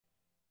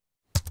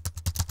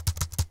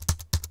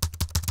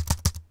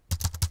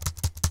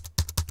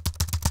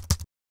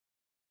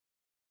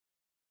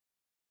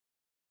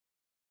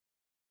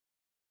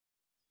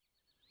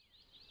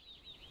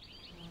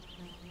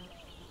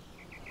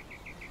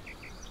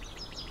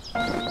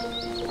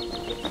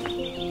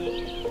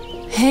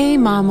Hej,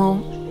 mamo.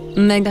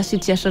 Mega się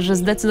cieszę, że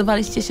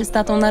zdecydowaliście się z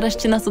tatą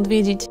nareszcie nas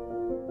odwiedzić.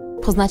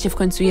 Poznacie w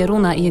końcu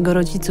Jeruna i jego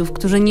rodziców,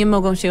 którzy nie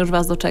mogą się już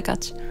was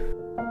doczekać.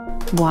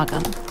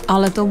 Błagam,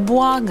 ale to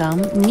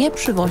błagam, nie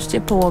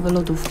przywoźcie połowy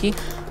lodówki,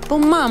 bo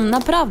mam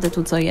naprawdę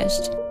tu co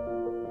jeść.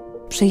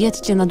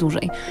 Przyjedźcie na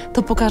dłużej.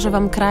 To pokażę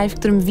wam kraj, w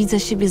którym widzę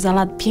siebie za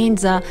lat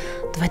 5, za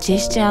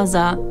 20,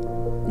 za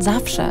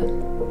zawsze.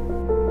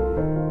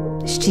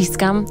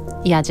 Ściskam,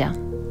 Jadzia.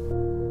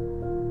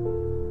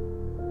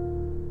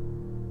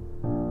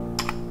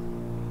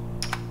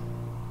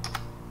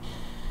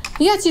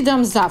 Ja ci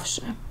dam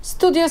zawsze.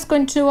 Studia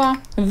skończyła,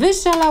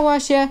 wyszalała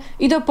się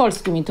i do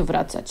Polski mi tu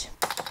wracać.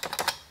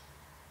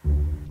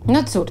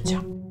 No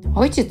córcia,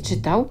 ojciec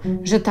czytał,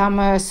 że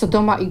tam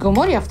Sodoma i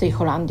Gomoria w tej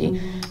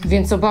Holandii,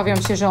 więc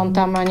obawiam się, że on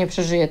tam nie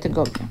przeżyje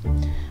tygodnia.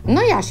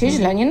 No ja się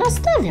źle nie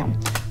nastawiam.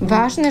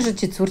 Ważne, że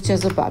cię córcia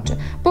zobaczy.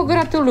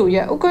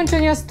 Pogratuluję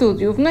ukończenia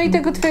studiów, no i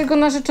tego twojego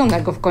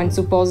narzeczonego w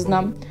końcu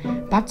poznam.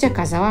 Babcia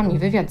kazała mi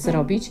wywiad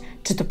zrobić,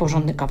 czy to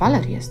porządny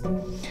kawaler jest.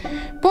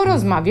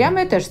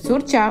 Porozmawiamy też,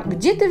 córcia,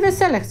 gdzie ty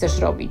wesele chcesz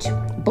robić,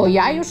 bo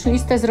ja już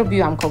listę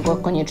zrobiłam, kogo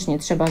koniecznie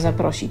trzeba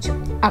zaprosić,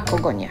 a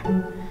kogo nie.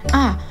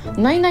 A,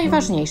 no i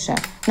najważniejsze,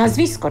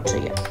 nazwisko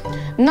czyje.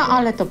 No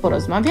ale to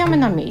porozmawiamy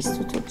na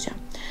miejscu, córcia.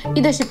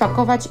 Idę się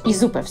pakować i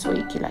zupę w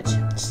słoiki lać.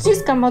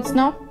 Ściskam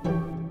mocno.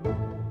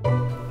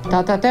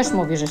 Tata też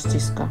mówi, że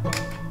ściska.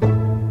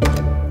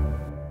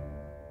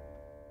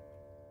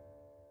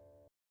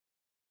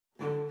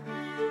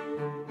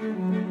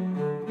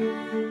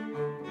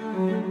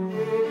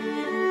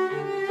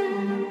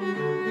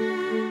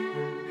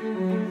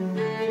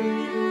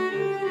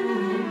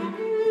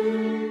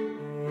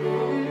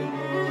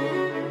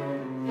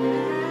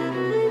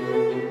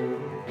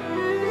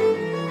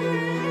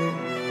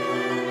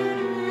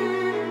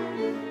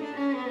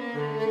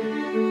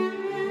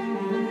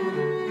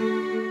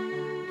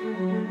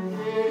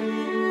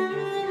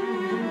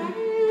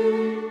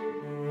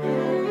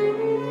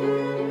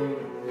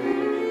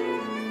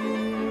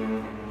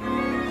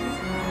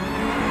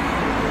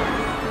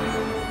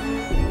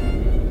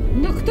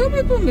 Kto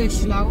by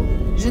pomyślał,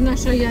 że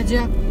nasza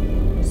Jadzia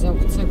za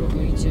obcego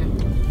wyjdzie?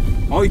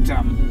 Oj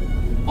tam,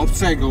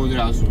 obcego od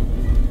razu.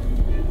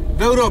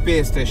 W Europie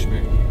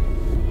jesteśmy.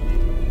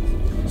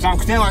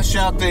 Zamknęłaś się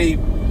na tej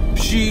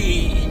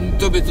wsi i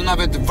tobie to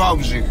nawet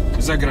Wałbrzych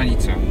za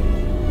granicą.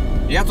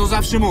 Ja to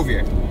zawsze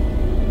mówię.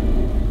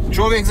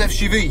 Człowiek ze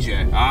wsi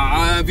wyjdzie,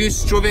 a wieś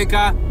z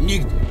człowieka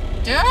nigdy.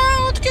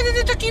 A od kiedy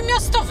ty taki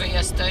miastowy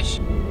jesteś?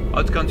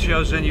 Odkąd się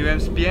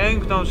ożeniłem z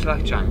piękną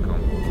szlachcianką.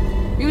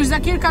 Już za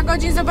kilka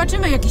godzin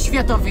zobaczymy, jaki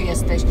światowy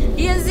jesteś.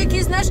 I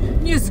języki znasz,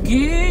 nie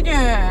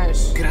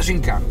zginiesz.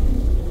 Grażynka,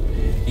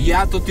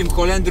 ja to tym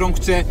Holendrom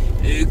chcę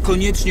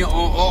koniecznie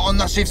o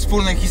naszej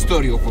wspólnej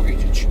historii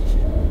opowiedzieć.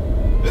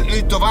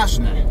 To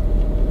ważne.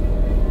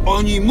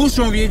 Oni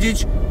muszą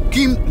wiedzieć,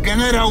 kim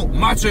generał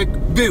Maczek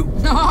był.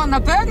 No,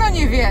 na pewno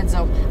nie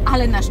wiedzą,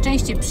 ale na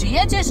szczęście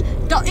przyjedziesz,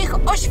 to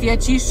ich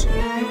oświecisz.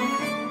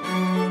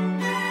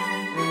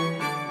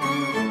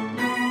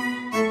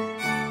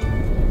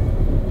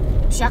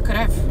 Psia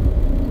krew.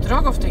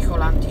 Drogo w tej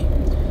Holandii.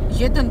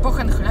 1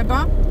 bochen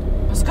chleba?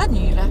 A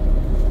zgadnij ile?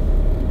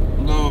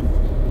 No,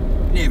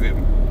 nie wiem,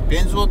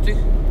 5 złotych?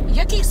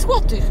 Jakich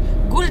złotych?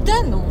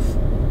 Guldenów.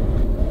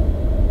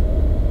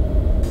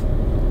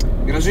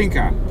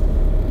 Grażynka,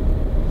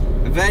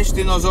 weź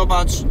ty no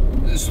zobacz,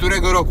 z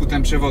którego roku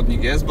ten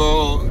przewodnik jest,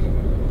 bo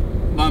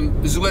mam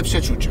złe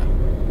przeczucia.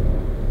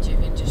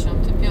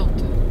 95.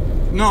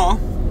 No,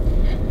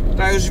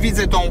 to już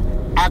widzę tą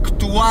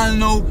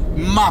aktualną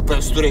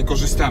mapę, z której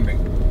korzystamy.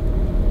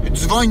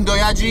 Dzwoń do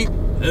Jadzi,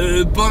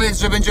 powiedz,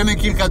 że będziemy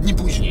kilka dni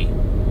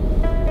później.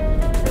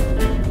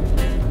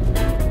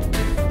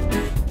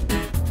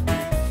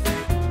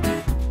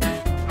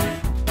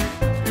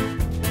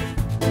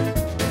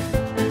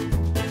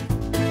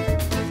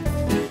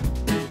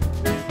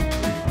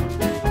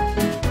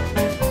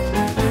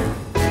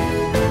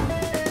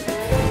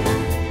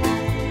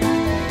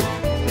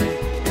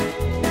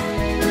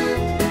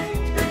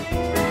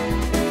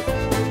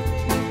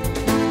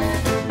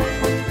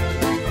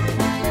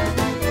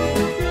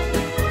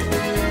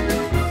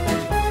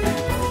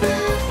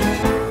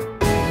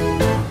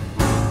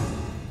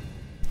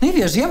 No i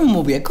wiesz, ja mu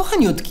mówię,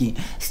 kochaniutki,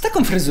 z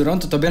taką fryzurą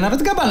to tobie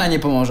nawet gabana nie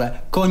pomoże.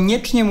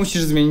 Koniecznie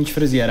musisz zmienić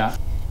fryzjera.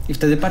 I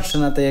wtedy patrzę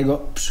na te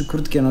jego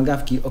przykrótkie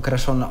nogawki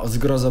okraszone o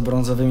zgrozo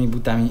brązowymi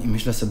butami i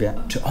myślę sobie,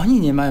 czy oni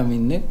nie mają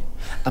innych?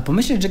 A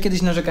pomyśleć, że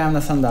kiedyś narzekałem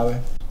na sandały.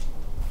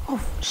 O,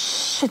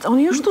 shit,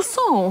 oni już tu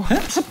są.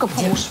 Szybko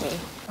pomóż mi.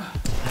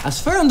 A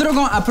swoją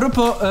drogą, a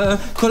propos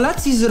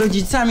kolacji z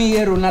rodzicami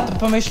Jeruna, to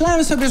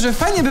pomyślałem sobie, że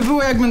fajnie by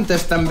było, jakbym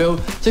też tam był.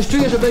 Coś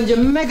czuję, że będzie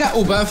mega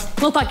ubaw.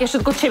 No tak, jeszcze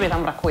tylko ciebie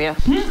tam brakuje.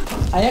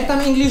 A jak tam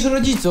English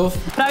rodziców?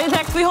 Prawie tak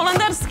jak twój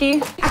holenderski.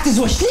 A ty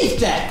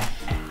złośliwcze!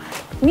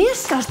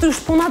 Mieszkasz tu już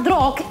ponad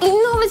rok i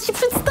nawet się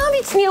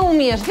przedstawić nie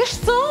umiesz. Wiesz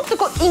co?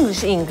 Tylko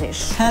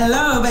English.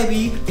 Hello,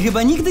 baby.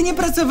 Chyba nigdy nie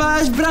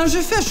pracowałaś w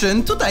branży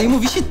fashion. Tutaj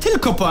mówi się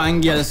tylko po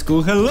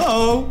angielsku.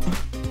 Hello.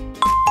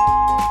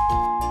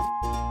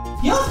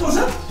 Ja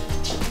otworzę.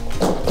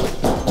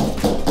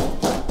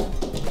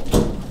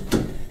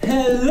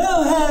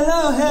 Hello.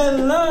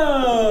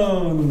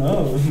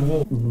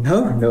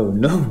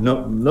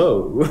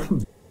 No.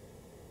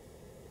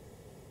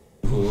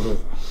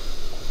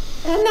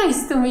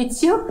 Nice to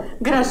meet you.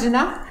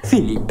 Grażyna.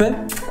 Filip.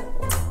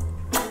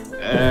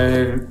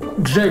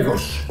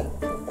 Grzegorz.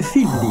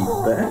 Filip.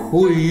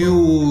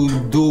 Chuju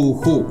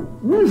duchu.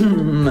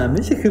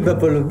 Mamy się chyba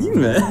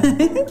polubimy.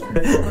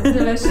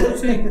 Tyle się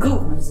czuję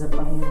gówno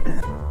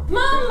zapamiętam.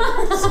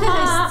 Mama!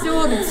 Cześć,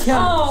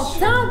 córcia. O,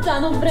 tata,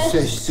 no wreszcie.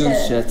 Cześć,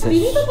 córcia, cześć.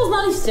 Filipa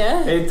poznaliście?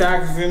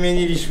 Tak,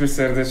 wymieniliśmy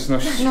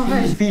serdeczności. No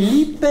weź.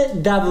 Filip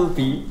Double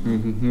P.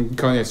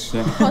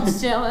 Koniecznie.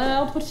 Chodźcie,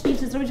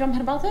 odpocznijcie, zrobić wam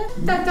herbatę?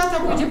 Tak, tata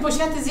pójdzie po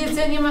siaty z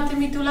jedzeniem, a ty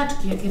mi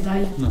tulaczki jakie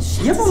daj.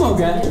 Ja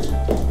pomogę.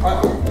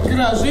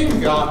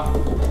 Grażynka.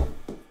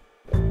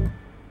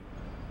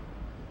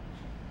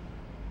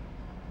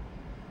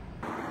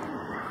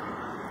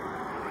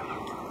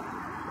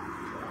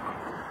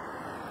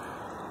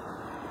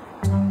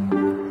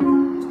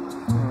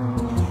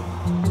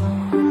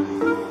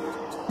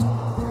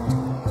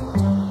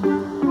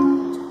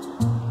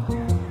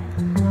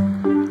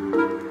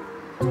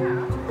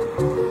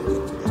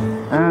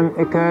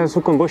 Ik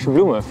zoek een bosje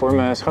bloemen voor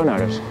mijn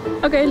schoonouders.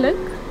 Oké, leuk.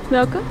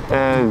 Welke?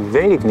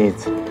 Weet ik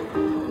niet.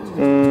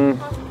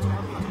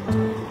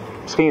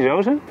 Misschien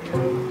rozen?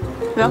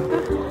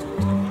 Welke?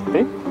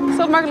 Die? Ik zal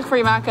het makkelijk voor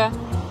je maken.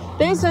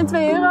 Deze zijn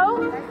 €2.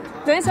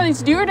 Deze zijn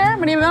iets duurder,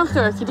 maar die hebben wel een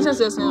geurtje. Die zijn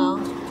 €6.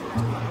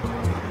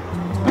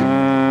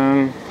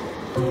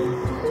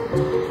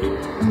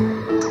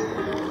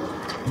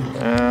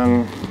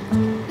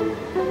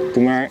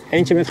 Doe maar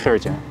eentje met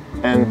geurtje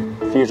en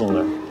 4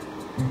 zonder.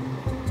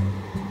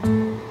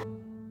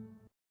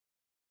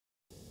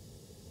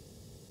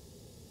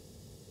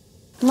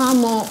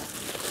 Mamo,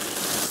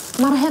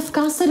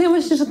 marchewka? Serio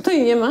myślisz, że tu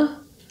jej nie ma?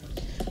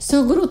 Z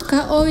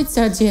ogródka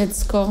ojca,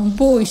 dziecko.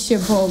 Bój się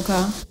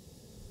Boga.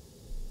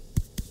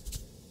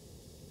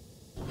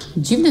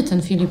 Dziwny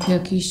ten Filip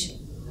jakiś.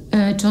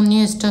 Czy on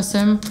nie jest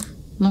czasem...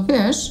 No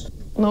wiesz...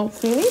 No,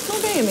 Filip? No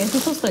wiem,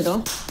 jest, co z tego?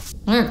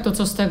 No jak to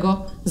co z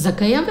tego? Za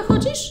geja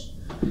wychodzisz?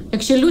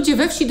 Jak się ludzie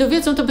we wsi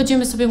dowiedzą, to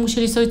będziemy sobie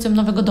musieli z ojcem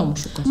nowego domu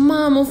szukać.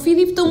 Mamo,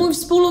 Filip to mój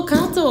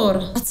współlokator.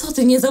 A co,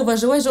 ty nie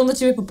zauważyłaś, że on do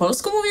ciebie po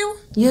polsku mówił?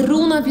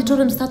 Jeruna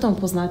wieczorem z tatą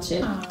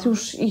poznacie. Ty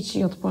już idź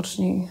i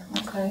odpocznij.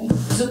 Okej.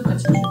 Zupkę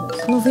ci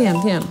przyniosę. No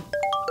wiem.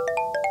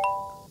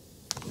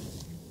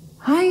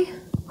 Hi,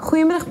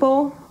 goedemiddag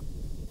Paul.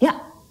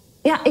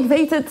 Ja, ik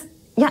weet het.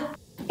 Ja,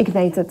 ik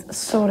weet het.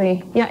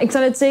 Sorry. Ja, ik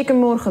zal het zeker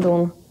morgen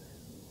doen.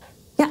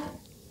 Ja,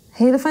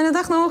 hele fijne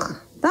dag nog.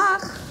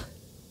 Dag.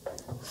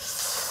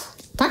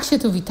 Tak się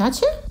tu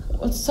witacie?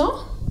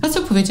 Co? A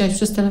co powiedziałaś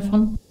przez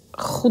telefon?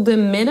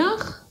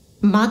 Goedemiddag?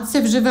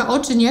 Matce w żywe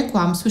oczy nie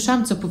kłam.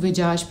 Słyszałam, co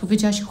powiedziałaś.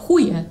 Powiedziałaś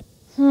chuje.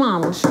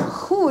 Mamuś,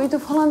 chuj to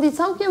w Holandii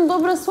całkiem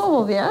dobre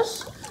słowo,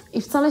 wiesz?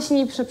 I wcale się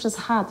nie pisze przez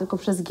H, tylko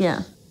przez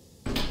G.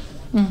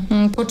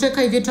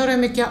 Poczekaj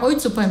wieczorem, jak ja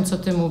ojcu powiem, co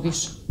ty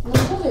mówisz. No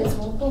powiedz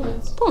mu,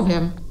 powiedz.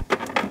 Powiem.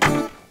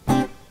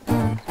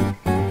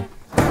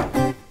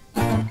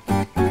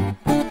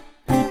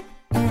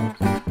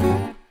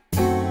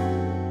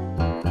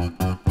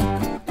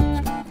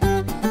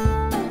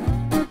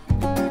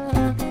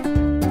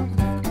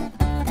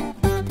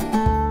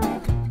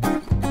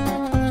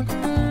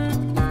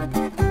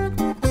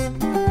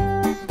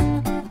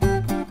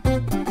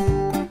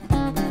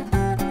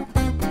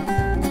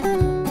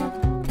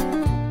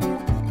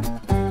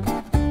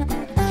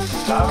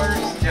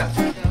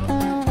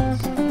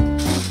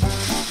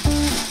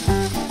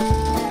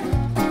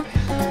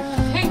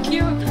 Thank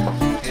you.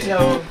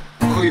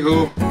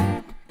 Chuju.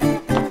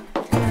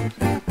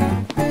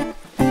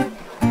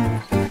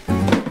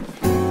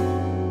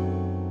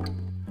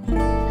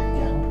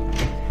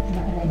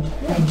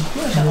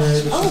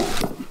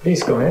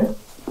 Please come in.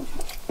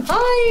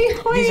 Hoi,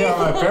 hoi. These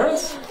are my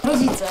parents.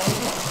 Rodzice.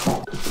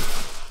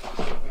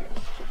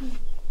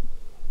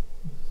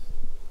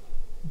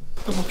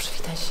 No,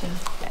 przywitaj się.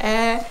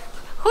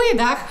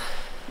 Goeiedag.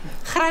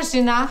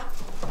 Grażyna.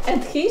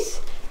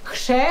 Edgis?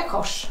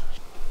 Grzegorz.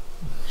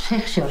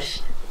 Grzegorz.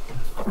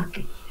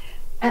 Oké.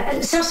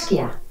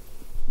 Saskia.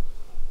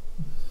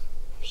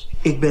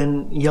 Ik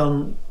ben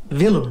Jan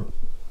Willem.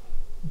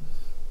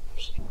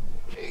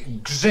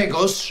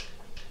 Grzegorz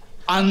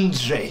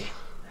Andrzej.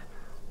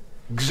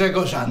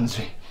 Grzegorz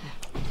Andrzej.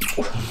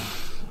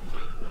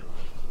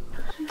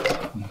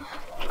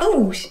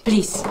 Oh,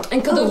 Please.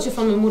 Een cadeautje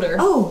van mijn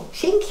moeder. oh,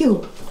 thank you.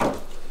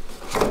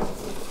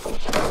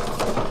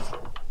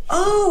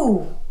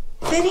 Oh,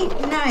 very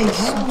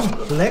nice.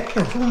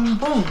 Lekker.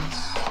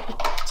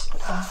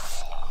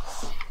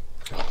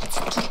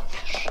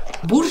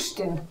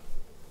 Borsten.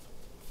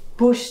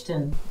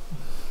 Borsten.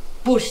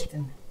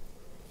 Borsten.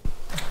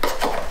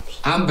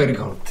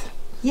 Ambergold.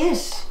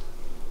 Yes.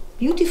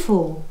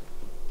 Beautiful.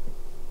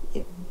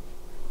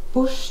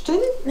 Borsten?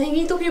 Nee,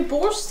 niet op je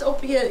borst,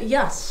 op je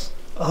jas.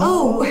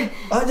 Oh.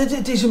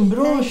 Het is een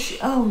broche.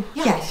 Oh,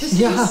 yes.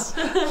 Ja.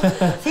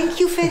 Thank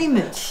you very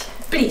much.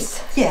 Please.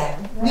 Yeah,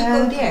 we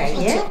go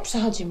there, yeah?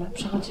 Przechodzimy.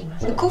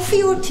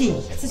 Coffee or tea?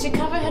 Chcecie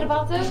kawę,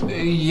 herbatę?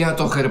 Ja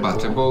to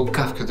herbatę, bo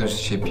kawkę też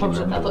dzisiaj piłem.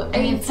 Dobrze, tato.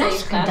 1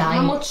 thee graag. daj.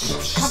 Mamo,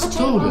 kawę czy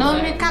herbatę? No,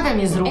 mnie kawę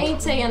mi zrób. 1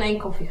 thee en 1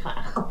 koffie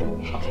graag.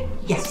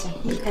 Yes.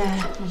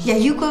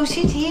 Yeah, you go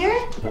sit here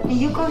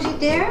and you go sit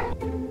there.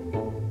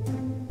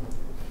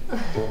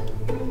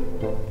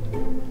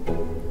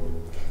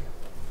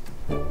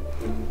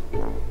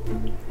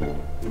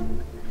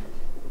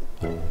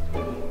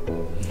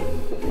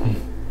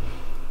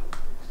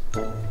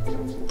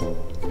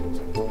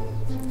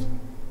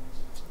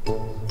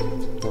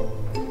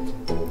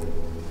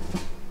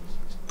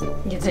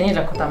 Jedzenie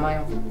dla kota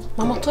mają.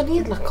 Mamo, to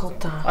nie dla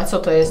kota. A co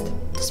to jest?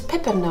 To jest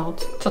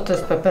peppernote. Co to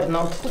jest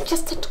peppernote? To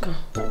ciasteczka.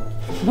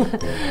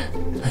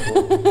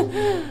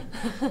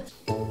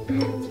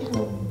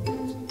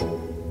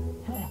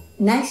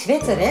 Nice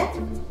wetter, hè?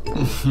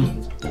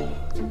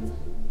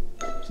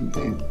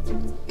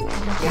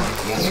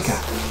 Jaśka,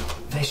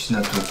 weź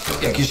na tu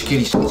jakieś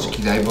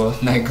kieliszeczki daj, bo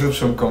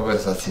najgrubszą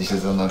konwersację się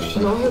zanosi.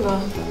 No chyba.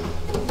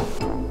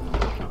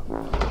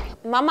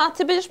 Mama,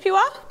 ty będziesz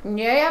piła?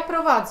 Nie, ja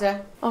prowadzę.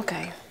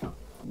 Okej.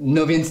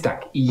 No więc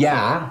tak,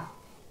 ja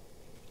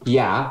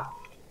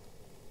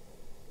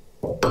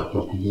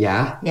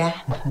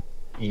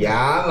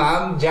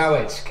mam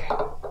działeczkę.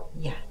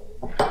 Ja.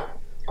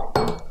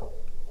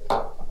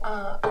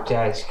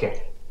 Działeczkę.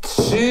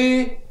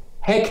 3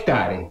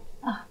 hektary.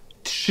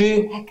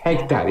 3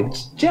 hektary.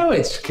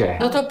 Działeczkę.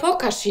 No to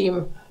pokaż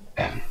im.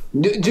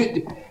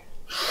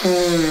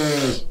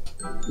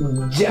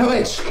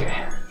 Działeczkę.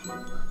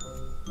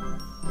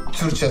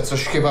 Córcia,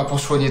 coś chyba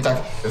poszło nie tak.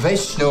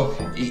 Weź no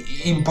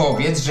im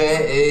powiedz, że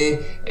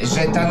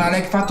ta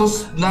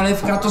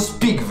nalewka to z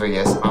pigwy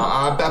jest,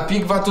 a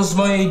pigwa to z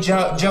mojej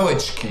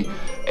działeczki.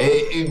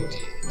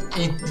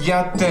 I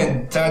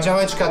ta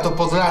działeczka to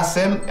pod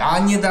lasem, a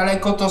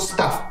niedaleko to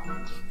staw.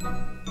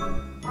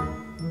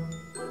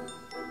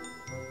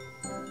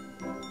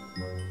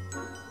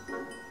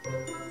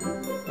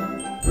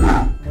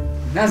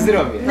 Na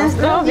zdrowie. Na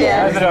zdrowie.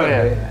 Na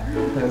zdrowie.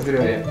 Na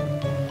zdrowie.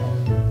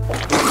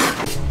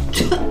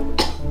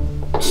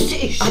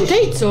 A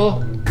ty co?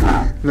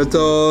 No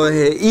to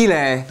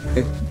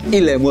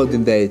ile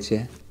młodym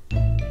dajecie?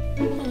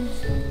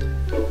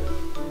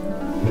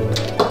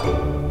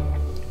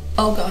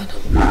 Oh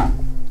god.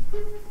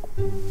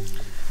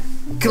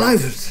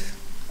 Kluivert.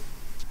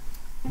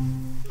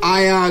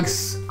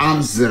 Ajax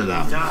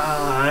Amsterdam.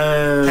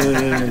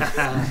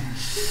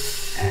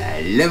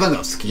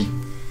 Lewandowski.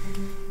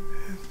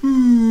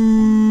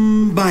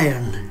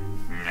 Bayern.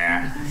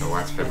 Nie, to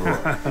łatwe było.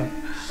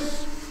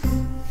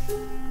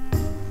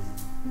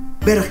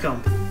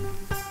 Bergkamp.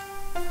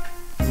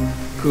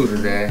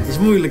 Kurde. Is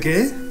moeilijk, hè?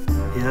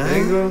 Ja.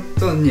 Tego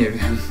to nie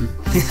wiem.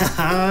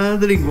 Ja,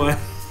 drink maar.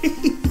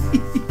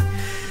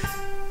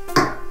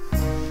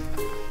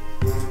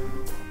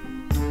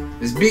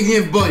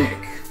 Zbigniew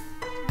Boniek.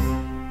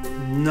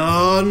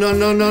 No.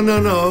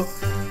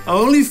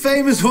 Only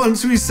famous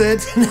ones we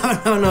said.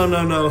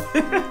 No.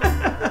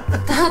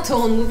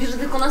 Tato, on mówi, że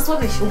tylko na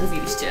słabych się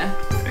umówiliście.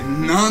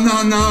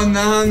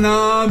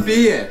 No,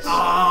 bijesz.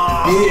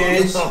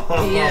 Bijesz.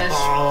 Wiesz.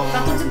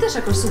 Tato, ty też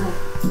jakoś słuchasz.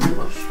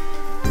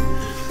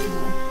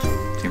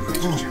 Dziękuję.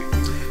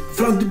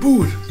 Frank de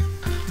Boer.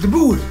 De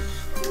Boer.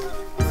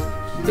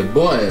 De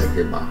Boer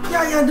chyba.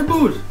 Ja, de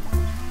Boer.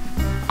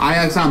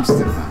 Ajax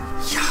Amsterdam.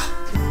 Ja,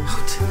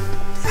 goed.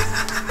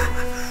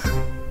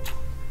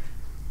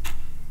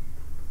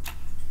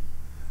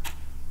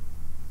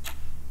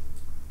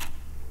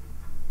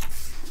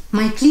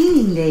 My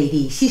cleaning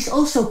lady, she's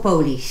also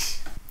Polish.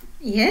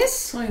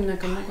 Yes? Co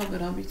innego mogłaby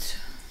robić?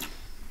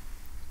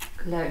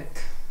 Leuk.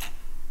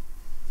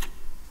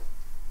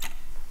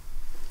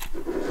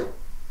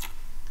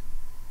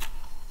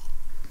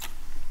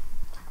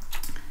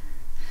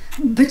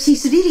 But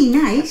she's really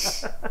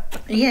nice.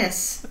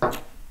 Yes.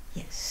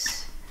 Yes.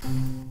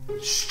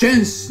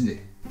 Szczęsny.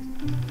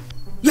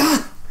 Ja!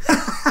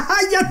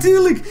 Ja,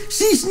 tuurlijk.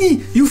 Szczęsny.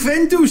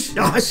 Juventus.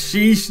 Ja,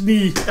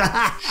 szczęsny.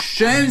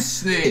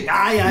 Szczęsny.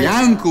 Ja.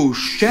 Janku,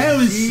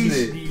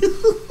 szczęsny.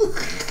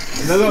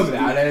 No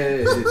dobra, ale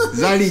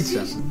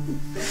zaliczam.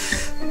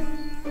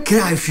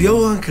 Cruijff,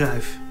 Johan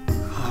Cruijff.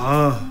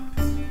 Ah,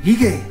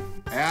 Hige.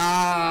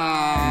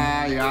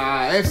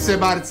 Ja, FC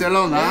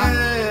Barcelona.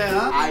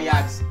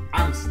 Ajax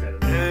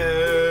Amsterdam.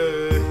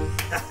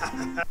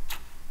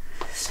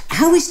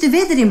 How is the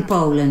weather in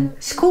Polen?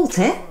 It's cold,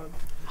 hè?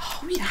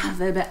 Oh ja,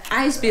 we hebben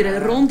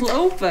ijsberen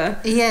rondlopen.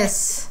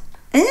 Yes.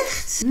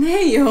 Echt?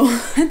 Nee joh,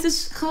 het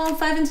is gewoon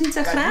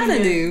 25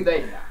 graden nu.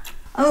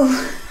 Oh.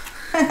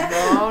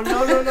 No.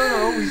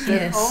 We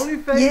said Yes. only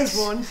famous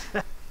ones.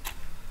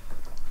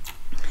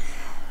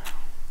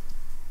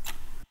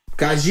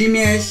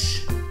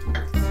 Kazimierz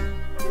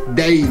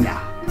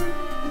Dejna.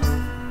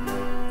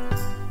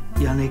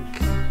 Jannik.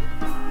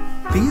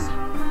 P.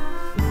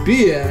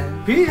 Piję.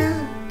 Piję.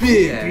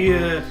 Piję.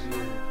 Piję.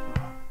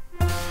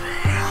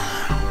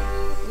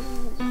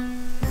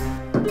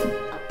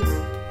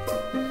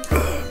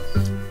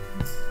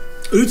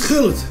 Het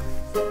geld.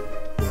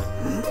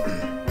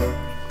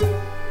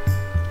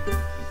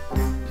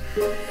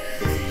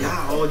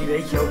 Ja, oh, die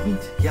weet je ook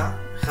niet. Ja,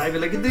 ga je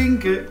weer lekker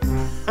drinken.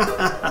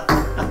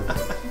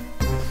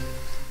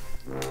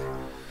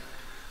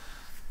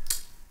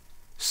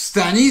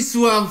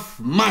 Stanisław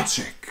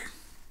Maczek.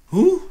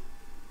 Hoe?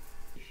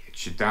 Jak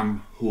się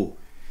tam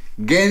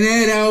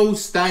Generał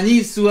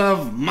Stanisław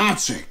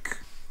Maczek.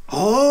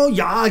 Oh,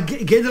 ja,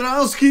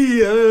 generalski.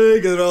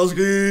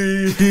 Generalski.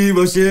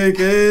 Maciek,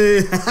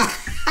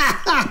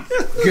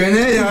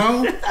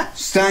 Generał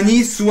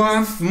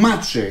Stanisław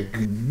Maczek.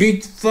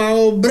 Bitwa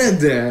o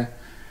Bredę.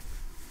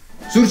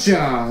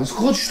 Córcia,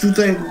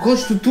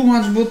 chodź tu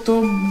tłumacz, bo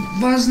to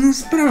ważna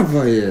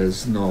sprawa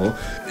jest, no.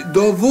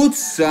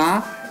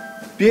 Dowódca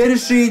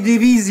pierwszej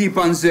dywizji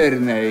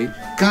pancernej,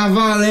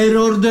 kawaler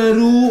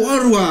Orderu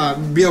Orła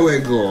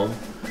Białego,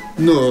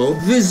 no,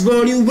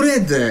 wyzwolił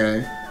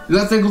Bredę.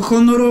 Dlatego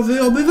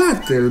honorowy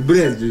obywatel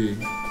Bredy,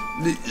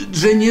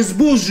 że nie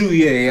zburzył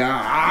jej,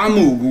 a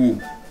mógł,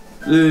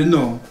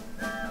 no.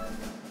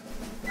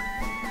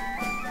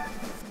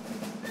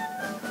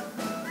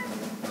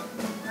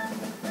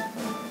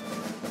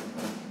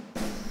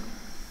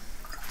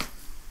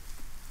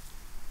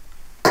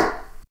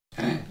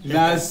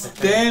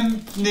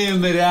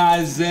 Następnym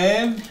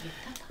razem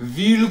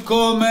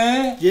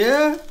wilkome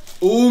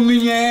u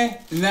mnie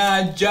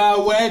na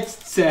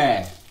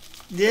działeczce.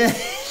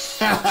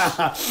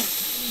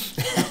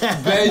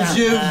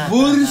 Będzie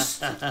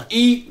wurst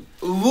i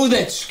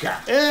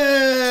wódeczka.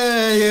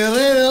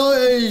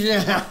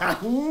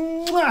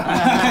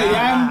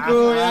 Janku.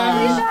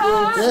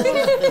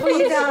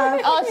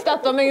 Chodź,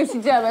 tato, my już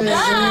idziemy.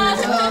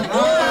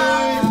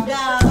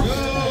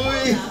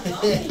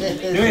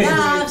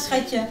 Dag,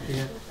 schatje.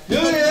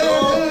 Doei.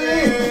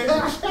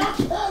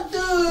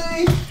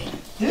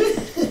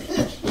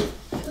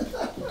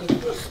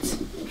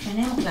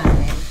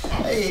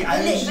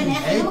 Ik ben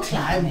helemaal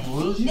klaar mee.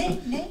 Nee,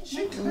 ik ben echt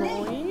helemaal klaar mee. Nee.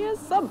 Moje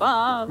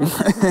zabawy.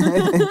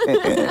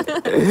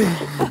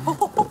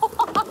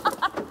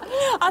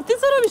 A ty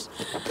co robisz?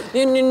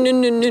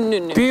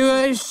 Nie.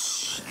 Piłeś?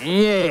 Nie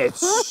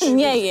jedź.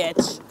 Nie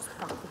jedź.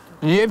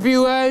 Nie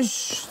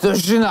piłeś? To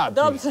się napij.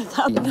 Dobrze,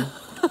 tato.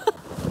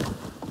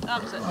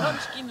 Dobrze,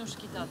 rączki,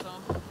 nóżki, tato.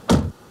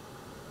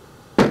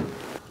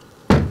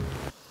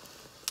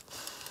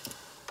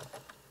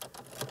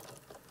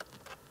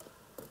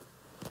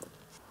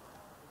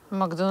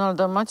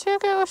 McDonalda macie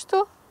jakiegoś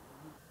tu?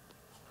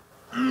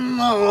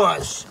 No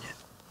właśnie.